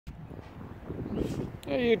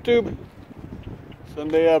Hey YouTube,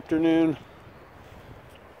 Sunday afternoon.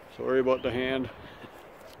 Sorry about the hand.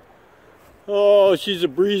 Oh, she's a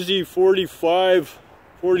breezy 45,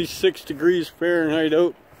 46 degrees Fahrenheit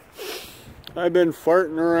out. I've been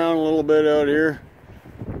farting around a little bit out here.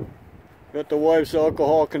 Got the wife's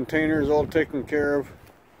alcohol containers all taken care of.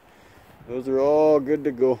 Those are all good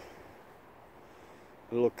to go.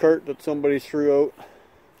 A little cart that somebody threw out.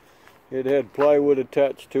 It had plywood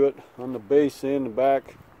attached to it on the base and the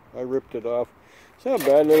back. I ripped it off. It's not a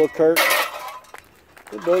bad little cart.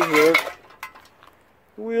 It does work.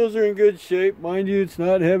 The wheels are in good shape. Mind you, it's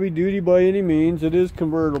not heavy duty by any means. It is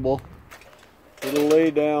convertible. It'll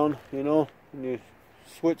lay down, you know, and you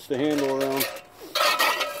switch the handle around.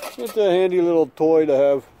 It's a handy little toy to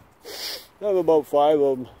have. I have about 5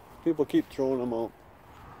 of them. People keep throwing them out.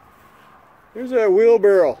 Here's that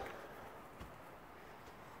wheelbarrow.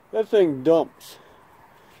 That thing dumps,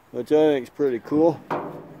 which I think is pretty cool.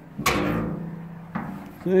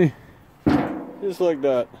 See? Just like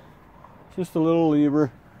that. Just a little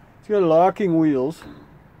lever. It's got locking wheels,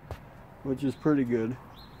 which is pretty good.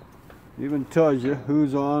 Even tells you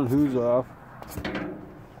who's on, who's off. I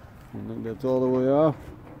think that's all the way off.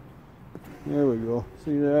 There we go.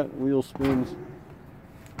 See that? Wheel spins.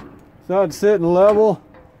 It's not sitting level.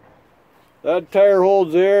 That tire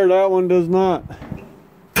holds there, that one does not.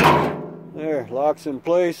 There, locks in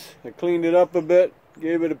place. I cleaned it up a bit,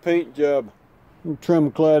 gave it a paint job. Trim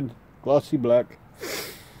clad, glossy black.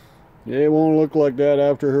 Yeah, it won't look like that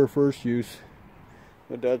after her first use,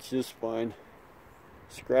 but that's just fine.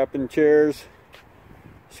 Scrapping chairs,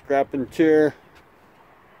 scrapping chair,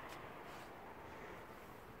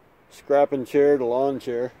 scrapping chair to lawn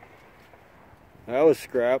chair. That was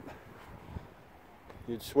scrap.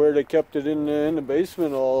 You'd swear they kept it in the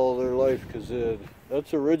basement all their life, because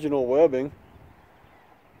that's original webbing,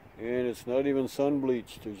 and it's not even sun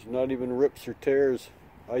bleached. There's not even rips or tears.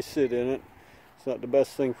 I sit in it. It's not the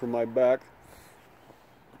best thing for my back.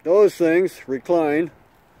 Those things recline.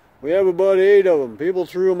 We have about 8 of them. People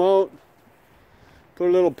threw them out, put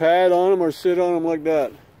a little pad on them, or sit on them like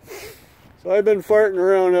that. So I've been farting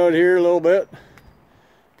around out here a little bit.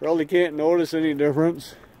 Probably can't notice any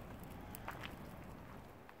difference.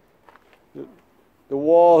 The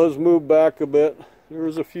wall has moved back a bit.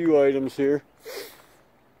 There's a few items here.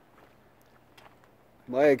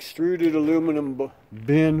 My extruded aluminum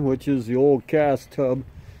bin, which is the old cast tub.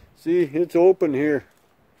 See, it's open here.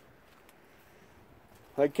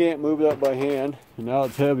 I can't move that by hand, and now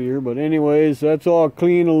it's heavier. But anyways, that's all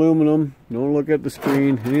clean aluminum. Don't look at the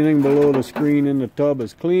screen. Anything below the screen in the tub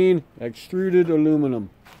is clean extruded aluminum.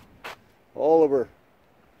 All of her.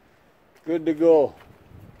 Good to go.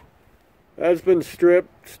 That's been stripped.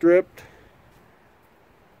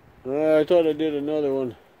 I thought I did another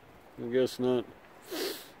one. I guess not.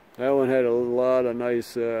 That one had a lot of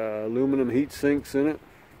nice aluminum heat sinks in it.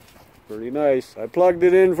 Pretty nice. I plugged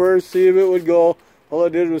it in first, see if it would go. All I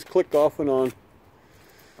did was click off and on.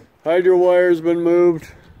 Hydro wire's been moved.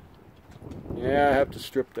 Yeah, I have to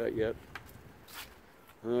strip that yet.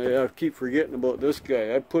 I keep forgetting about this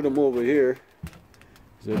guy. I put him over here,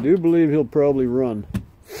 because I do believe he'll probably run.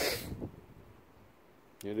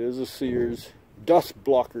 It is a Sears dust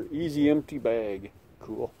blocker, easy empty bag.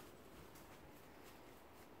 Cool.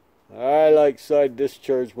 I like side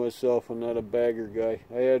discharge myself. I'm not a bagger guy.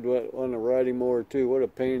 I had one on a riding mower too. What a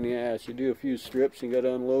pain in the ass. You do a few strips and you got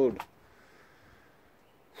to unload.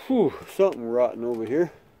 Whew, something rotten over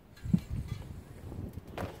here.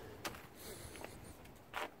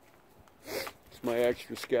 It's my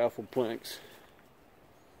extra scaffold planks.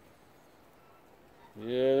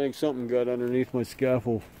 Yeah, I think something got underneath my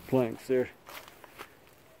scaffold planks there.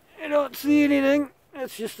 I don't see anything.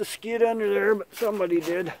 That's just a skid under there, but somebody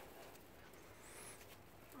did.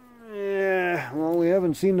 Yeah, well, we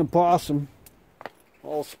haven't seen the possum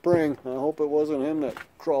all spring. I hope it wasn't him that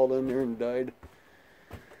crawled in there and died.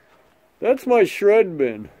 That's my shred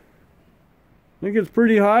bin. Think it's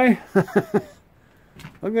pretty high?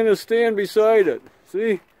 I'm going to stand beside it.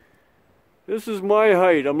 See? This is my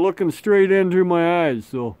height. I'm looking straight in through my eyes,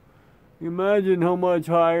 so imagine how much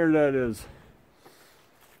higher that is.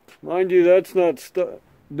 Mind you, that's not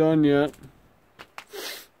done yet.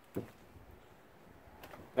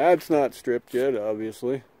 That's not stripped yet,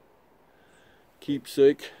 obviously.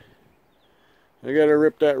 Keepsake. I gotta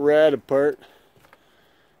rip that rad apart.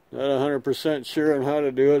 Not 100% sure on how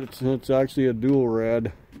to do it. It's actually a dual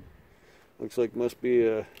rad. Looks like must be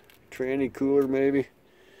a tranny cooler maybe.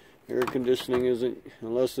 Air conditioning isn't,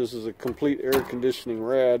 unless this is a complete air conditioning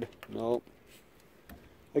rad. No.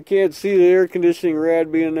 I can't see the air conditioning rad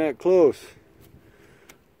being that close.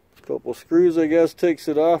 Couple screws, I guess, takes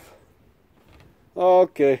it off.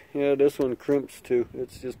 Okay, yeah, this one crimps too.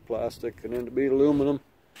 It's just plastic, and then to be aluminum,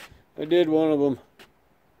 I did one of them.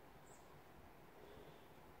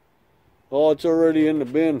 Oh, it's already in the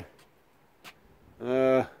bin.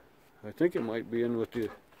 I think it might be in with the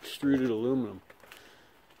extruded aluminum.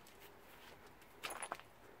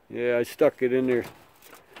 Yeah, I stuck it in there.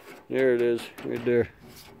 There it is, right there.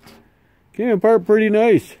 Came apart pretty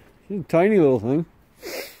nice. It's a tiny little thing.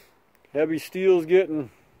 Heavy steel's getting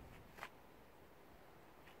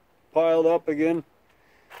piled up again.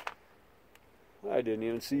 I didn't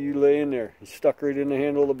even see you laying there. He's stuck right in the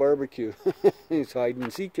handle of the barbecue. He's hiding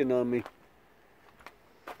and seeking on me.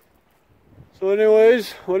 So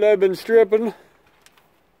anyways, what I've been stripping,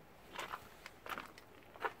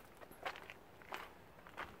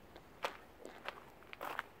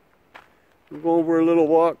 we're going for a little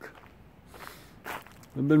walk.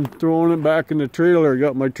 I've been throwing it back in the trailer.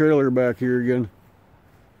 Got my trailer back here again.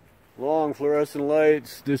 Long fluorescent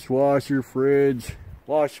lights, dishwasher, fridge,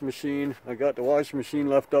 wash machine. I got the wash machine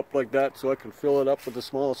left up like that so I can fill it up with the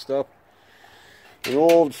small stuff. An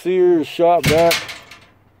old Sears shop vac.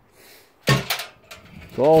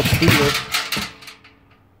 It's all steel.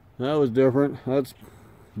 That was different.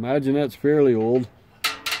 Imagine that's fairly old.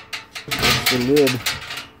 That's the lid.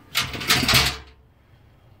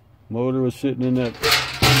 Motor was sitting in that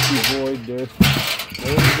empty void there.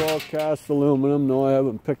 There's all cast aluminum. No, I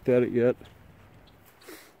haven't picked at it yet.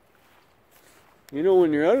 You know,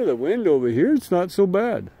 when you're out of the wind over here, it's not so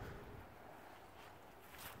bad.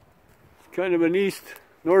 It's kind of an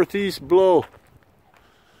northeast blow.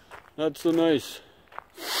 Not so nice.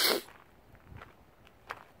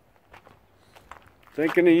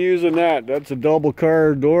 Thinking of using that. That's a double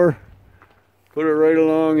car door. Put it right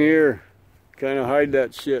along here. Kind of hide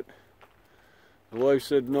that shit. The wife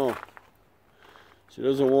said no. She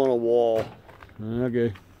doesn't want a wall.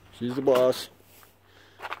 Okay, she's the boss.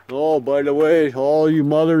 Oh, by the way, all you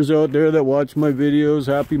mothers out there that watch my videos,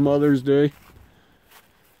 happy Mother's Day.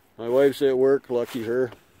 My wife's at work, lucky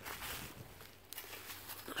her.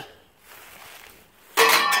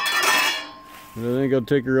 And I think I'll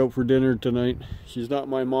take her out for dinner tonight. She's not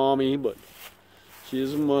my mommy, but she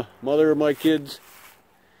is the mother of my kids.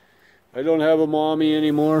 I don't have a mommy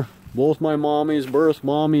anymore. Both my mommies, birth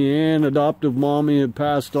mommy and adoptive mommy, had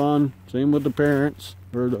passed on. Same with the parents,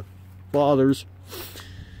 or the fathers.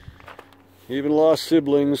 Even lost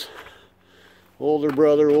siblings. Older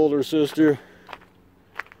brother, older sister.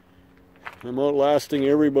 I'm outlasting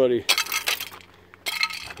everybody.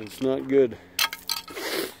 It's not good.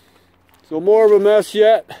 So more of a mess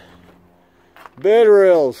yet. Bed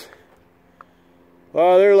rails.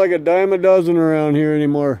 Wow, they're like a dime a dozen around here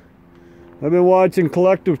anymore. I've been watching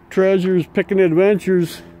Collective Treasures, Picking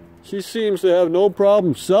Adventures. She seems to have no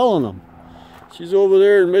problem selling them. She's over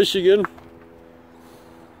there in Michigan.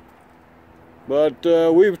 But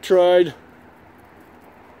we've tried.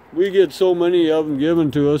 We get so many of them given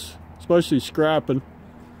to us, especially scrapping.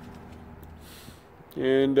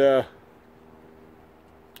 And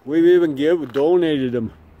we've even donated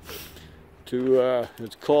them to,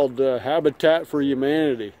 it's called Habitat for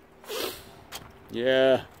Humanity.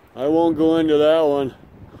 Yeah. I won't go into that one.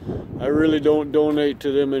 I really don't donate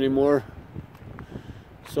to them anymore.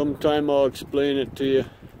 Sometime I'll explain it to you.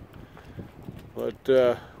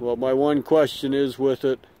 But, well, my one question is with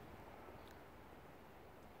it.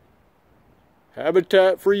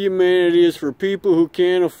 Habitat for Humanity is for people who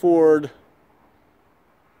can't afford,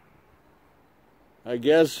 I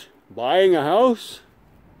guess, buying a house.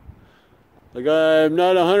 Like, I'm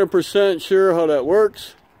not 100% sure how that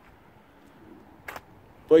works.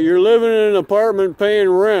 But you're living in an apartment paying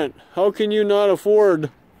rent. How can you not afford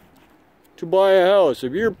to buy a house?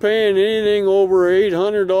 If you're paying anything over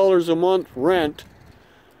 $800 a month rent,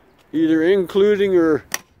 either including or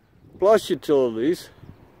plus utilities,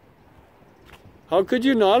 how could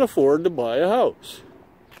you not afford to buy a house?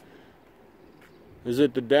 Is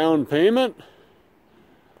it the down payment?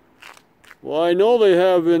 Well, I know they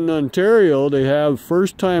have in Ontario, they have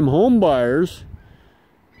first-time home buyers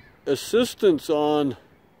assistance on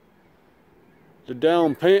the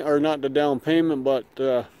down payment, or not the down payment, but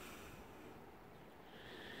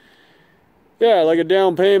yeah, like a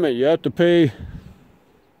down payment. You have to pay,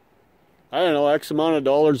 I don't know, X amount of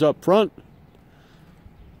dollars up front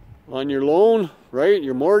on your loan, right?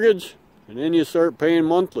 Your mortgage, and then you start paying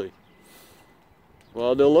monthly.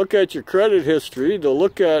 Well, they'll look at your credit history. They'll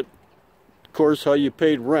look at, of course, how you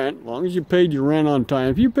paid rent. As long as you paid your rent on time.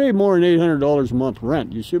 If you pay more than $800 a month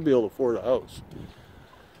rent, you should be able to afford a house.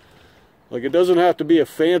 Like, it doesn't have to be a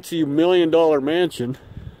fancy $1 million mansion.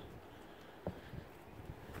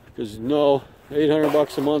 Because no, 800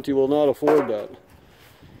 bucks a month, you will not afford that.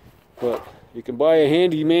 But you can buy a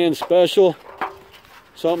handyman special,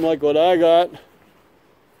 something like what I got.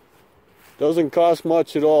 Doesn't cost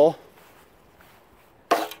much at all.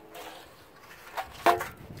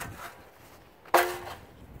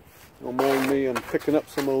 Don't mind me, I'm picking up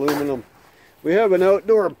some aluminum. We have an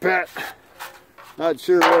outdoor pet. Not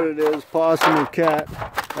sure what it is, possum or cat.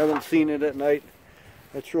 Haven't seen it at night.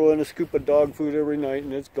 I throw in a scoop of dog food every night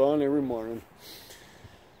and it's gone every morning.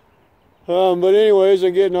 But anyways,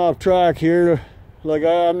 I'm getting off track here. Like,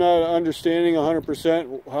 I'm not understanding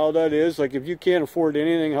 100% how that is. Like, if you can't afford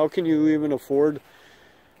anything, how can you even afford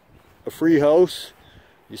a free house?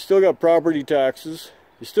 You still got property taxes.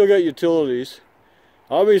 You still got utilities.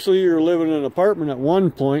 Obviously, you're living in an apartment at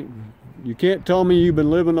one point. You can't tell me you've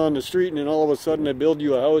been living on the street and then all of a sudden they build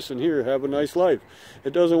you a house and here, have a nice life.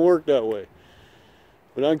 It doesn't work that way.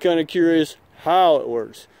 But I'm kind of curious how it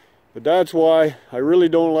works. But that's why I really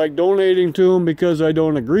don't like donating to them, because I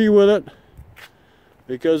don't agree with it.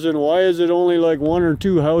 Because then why is it only like 1 or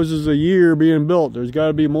 2 houses a year being built? There's got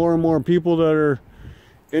to be more and more people that are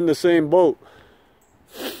in the same boat.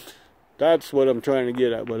 That's what I'm trying to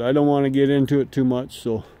get at, but I don't want to get into it too much.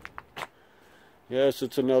 So yes,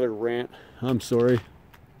 it's another rant. I'm sorry.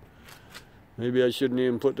 Maybe I shouldn't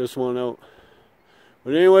even put this one out.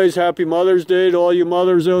 But anyways, happy Mother's Day to all you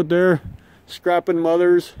mothers out there. Scrapping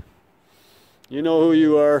mothers. You know who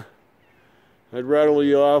you are. I'd rattle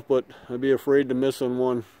you off, but I'd be afraid to miss on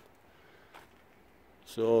one.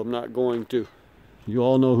 So I'm not going to. You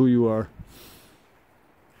all know who you are.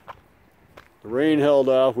 The rain held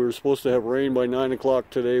off. We were supposed to have rain by 9 o'clock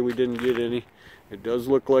today. We didn't get any. It does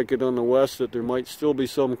look like it on the west that there might still be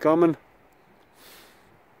some coming.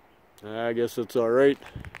 I guess that's alright.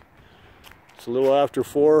 It's a little after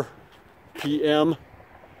 4 p.m.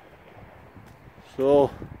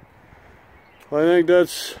 So I think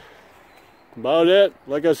that's about it.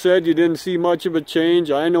 Like I said, you didn't see much of a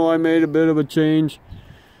change. I know I made a bit of a change.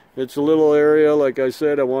 It's a little area. Like I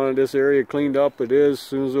said, I wanted this area cleaned up. It is. As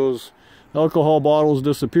soon as those alcohol bottles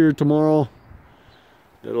disappear tomorrow,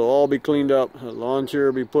 it'll all be cleaned up. That lawn chair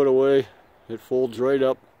will be put away. It folds right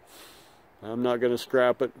up. I'm not going to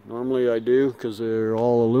scrap it. Normally I do, because they're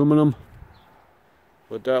all aluminum.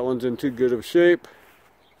 But that one's in too good of shape.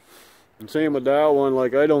 And same with that one.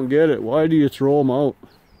 Like, I don't get it. Why do you throw them out?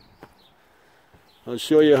 I'll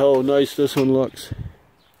show you how nice this one looks.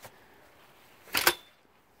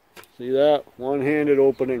 See that? One-handed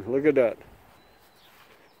opening. Look at that.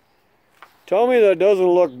 Tell me that doesn't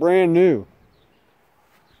look brand new.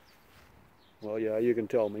 Well, yeah, you can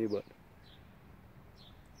tell me, but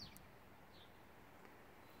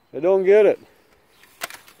I don't get it.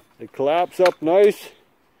 They collapse up nice.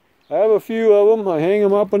 I have a few of them. I hang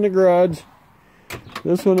them up in the garage.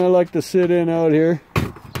 This one I like to sit in out here.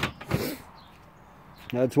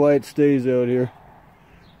 That's why it stays out here.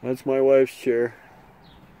 That's my wife's chair.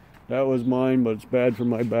 That was mine, but it's bad for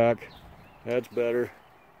my back. That's better.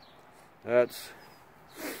 That's,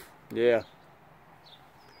 yeah.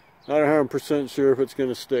 Not 100% sure if it's going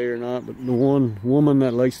to stay or not, but the one woman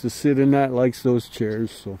that likes to sit in that likes those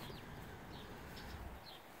chairs. So,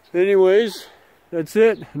 anyways, that's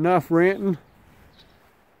it. Enough ranting.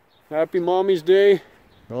 Happy Mommy's Day.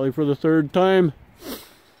 Probably for the 3rd time.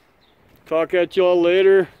 Talk at y'all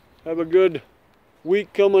later. Have a good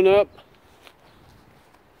week coming up.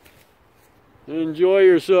 Enjoy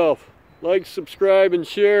yourself. Like, subscribe, and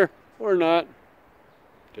share, or not.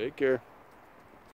 Take care.